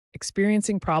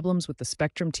Experiencing problems with the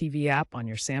Spectrum TV app on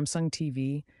your Samsung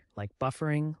TV, like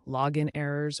buffering, login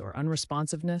errors, or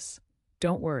unresponsiveness?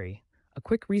 Don't worry. A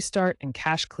quick restart and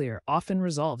cache clear often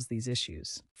resolves these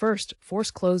issues. First, force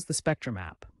close the Spectrum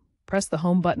app. Press the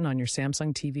home button on your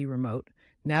Samsung TV remote,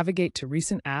 navigate to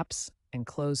recent apps, and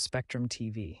close Spectrum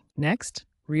TV. Next,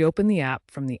 reopen the app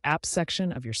from the Apps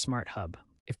section of your Smart Hub.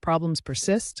 If problems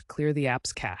persist, clear the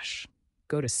app's cache.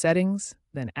 Go to Settings,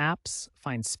 then Apps,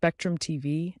 find Spectrum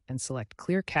TV, and select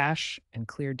Clear Cache and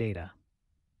Clear Data.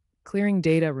 Clearing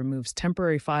data removes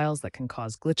temporary files that can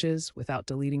cause glitches without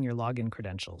deleting your login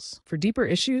credentials. For deeper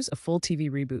issues, a full TV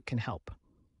reboot can help.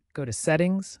 Go to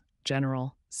Settings,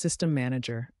 General, System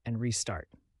Manager, and Restart.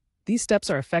 These steps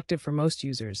are effective for most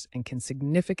users and can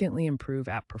significantly improve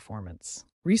app performance.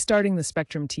 Restarting the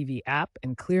Spectrum TV app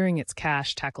and clearing its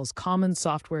cache tackles common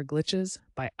software glitches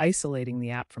by isolating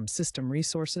the app from system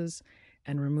resources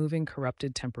and removing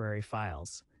corrupted temporary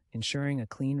files, ensuring a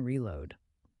clean reload.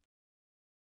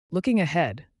 Looking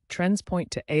ahead, trends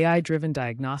point to AI-driven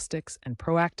diagnostics and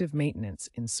proactive maintenance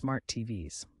in smart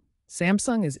TVs.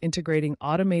 Samsung is integrating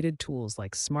automated tools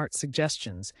like smart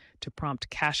suggestions to prompt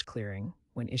cache clearing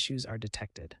when issues are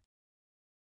detected.